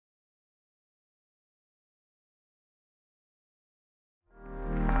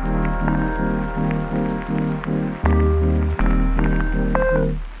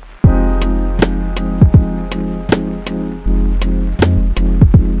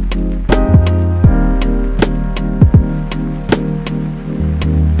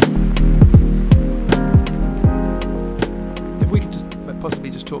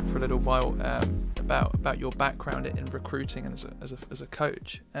about your background in recruiting and as a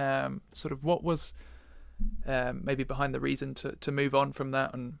coach. Sort of what was maybe behind the reason to move on from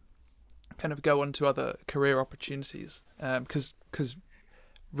that and kind of go on to other career opportunities? Because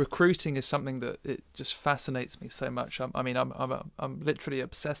recruiting is something that it just fascinates me so much. I'm literally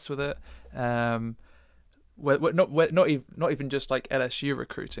obsessed with it. Not even just like LSU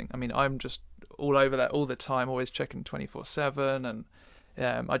recruiting. I mean, I'm just all over that all the time, always checking 24/7, and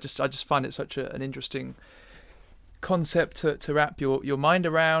I just find it such an interesting concept to wrap your mind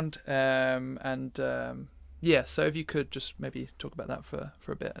around. Yeah, so if you could just maybe talk about that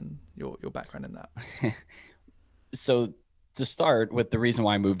for a bit and your background in that. So to start with, the reason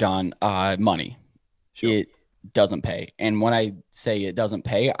why I moved on, money. Sure. It doesn't pay. And when I say it doesn't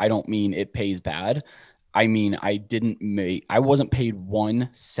pay, I don't mean it pays bad. I mean, I wasn't paid 1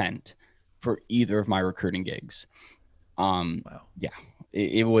 cent for either of my recruiting gigs. Wow. Yeah,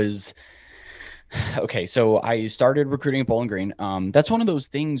 it was okay. So I started recruiting at Bowling Green. That's one of those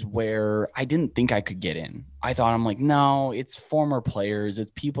things where I didn't think I could get in. I thought, I'm like, no, it's former players,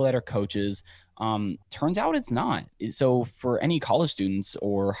 it's people that are coaches. Turns out it's not. So for any college students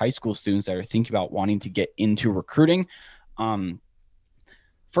or high school students that are thinking about wanting to get into recruiting,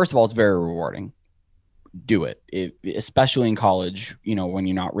 first of all, it's very rewarding. Do it, especially in college, when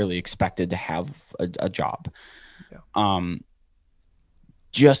you're not really expected to have a job. Yeah.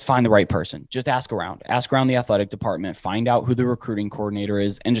 Just find the right person. Just ask around the athletic department, find out who the recruiting coordinator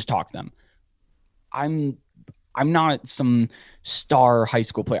is, and just talk to them. I'm not some star high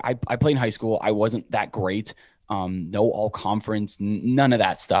school player. I played in high school. I wasn't that great. No all conference, none of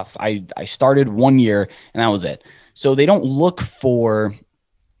that stuff. I started 1 year and that was it. So they don't look for,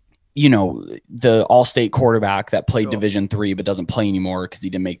 the all-state quarterback that played Division III but doesn't play anymore because he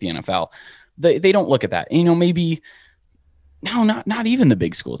didn't make the NFL. They don't look at that. Maybe no, not even the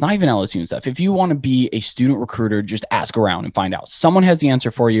big schools, not even LSU and stuff. If you want to be a student recruiter, just ask around and find out. Someone has the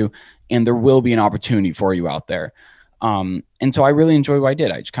answer for you, and there will be an opportunity for you out there. And so I really enjoyed what I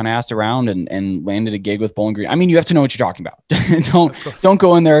did. I just kind of asked around and landed a gig with Bowling Green. I mean, you have to know what you're talking about. Don't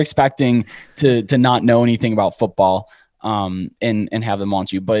go in there expecting to not know anything about football and have them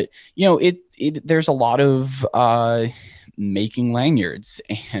launch you. But there's a lot of making lanyards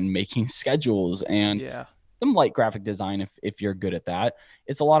and making schedules and some light graphic design if you're good at that.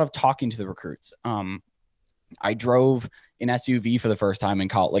 It's a lot of talking to the recruits. I drove an SUV for the first time in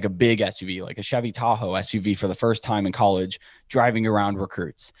college, like a big SUV, like a Chevy Tahoe SUV for the first time in college, driving around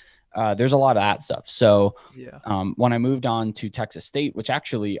recruits. There's a lot of that stuff. So when I moved on to Texas State, which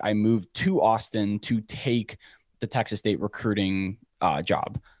actually I moved to Austin to take the Texas State recruiting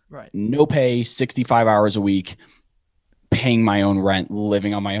job. Right. No pay, 65 hours a week, paying my own rent,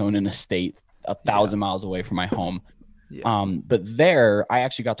 living on my own in a state 1,000 miles away from my home. But there I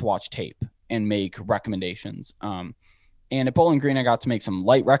actually got to watch tape and make recommendations. And at Bowling Green, I got to make some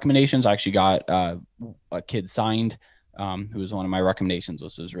light recommendations. I actually got a kid signed who was one of my recommendations,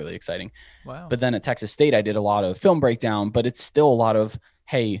 which was really exciting. Wow. But then at Texas State, I did a lot of film breakdown, but it's still a lot of,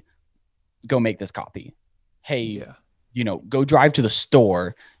 hey, go make this copy. Hey, go drive to the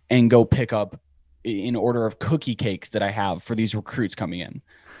store and go pick up an order of cookie cakes that I have for these recruits coming in.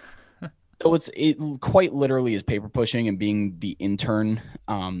 So it quite literally is paper pushing and being the intern,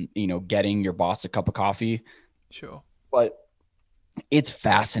 getting your boss a cup of coffee. Sure. But it's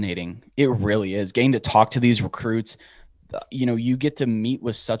fascinating. It really is. Getting to talk to these recruits, you get to meet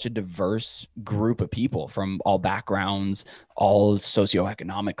with such a diverse group of people from all backgrounds, all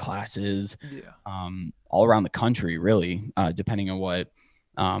socioeconomic classes, all around the country, really, depending on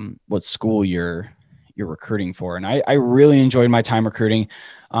what school you're recruiting for. And I really enjoyed my time recruiting.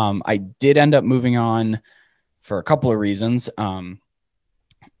 I did end up moving on for a couple of reasons.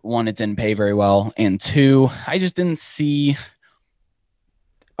 One, it didn't pay very well. And two, I just didn't see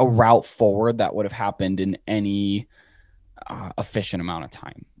a route forward that would have happened in any efficient amount of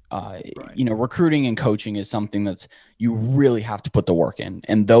time. Recruiting and coaching is something that's you really have to put the work in.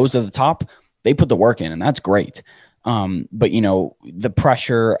 And those at the top, they put the work in, and that's great. But the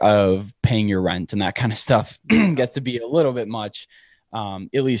pressure of paying your rent and that kind of stuff gets to be a little bit much,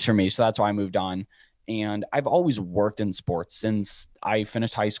 at least for me. So that's why I moved on. And I've always worked in sports since I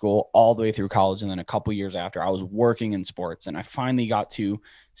finished high school all the way through college. And then a couple years after, I was working in sports, and I finally got to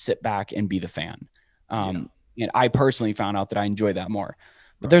sit back and be the fan. And I personally found out that I enjoy that more.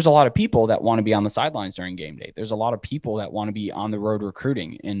 But there's a lot of people that want to be on the sidelines during game day. There's a lot of people that want to be on the road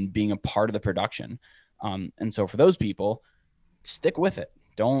recruiting and being a part of the production. And so for those people, stick with it.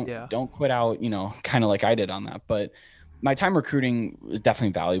 Don't quit out, kind of like I did on that. But my time recruiting was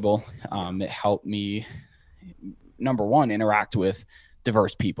definitely valuable. It helped me, number one, interact with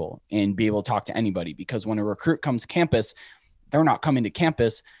diverse people and be able to talk to anybody, because when a recruit comes to campus, they're not coming to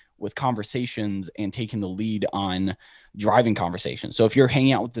campus with conversations and taking the lead on driving conversations. So if you're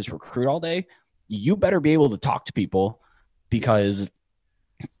hanging out with this recruit all day, you better be able to talk to people, because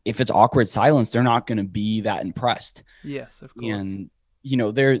if it's awkward silence, they're not going to be that impressed. Yes, of course. And, you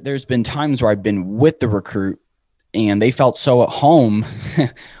know, there's been times where I've been with the recruit and they felt so at home.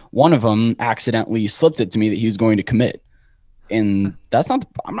 One of them accidentally slipped it to me that he was going to commit. And that's not,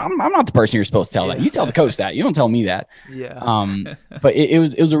 I'm not the person you're supposed to tell that. You tell the coach that. You don't tell me that. Yeah. But it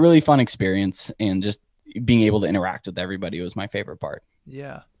was a really fun experience, and just being able to interact with everybody was my favorite part.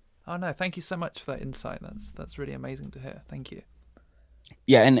 Yeah. Oh no, thank you so much for that insight. That's really amazing to hear. Thank you.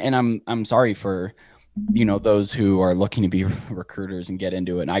 Yeah, and I'm sorry for, you know, those who are looking to be recruiters and get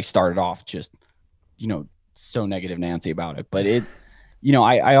into it. And I started off just, you know, so negative Nancy about it, but it, you know,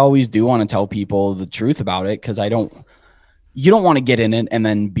 I always do want to tell people the truth about it, because you don't want to get in it and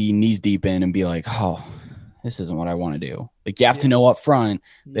then be knees deep in and be like, oh, this isn't what I want to do. Like, you have to know up front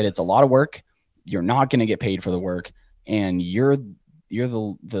that it's a lot of work. You're not going to get paid for the work, and you're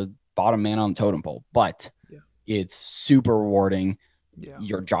the bottom man on the totem pole, but it's super rewarding.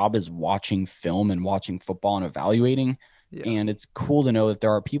 Your job is watching film and watching football and evaluating. And it's cool to know that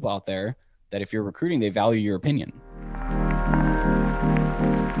there are people out there that if you're recruiting, they value your opinion.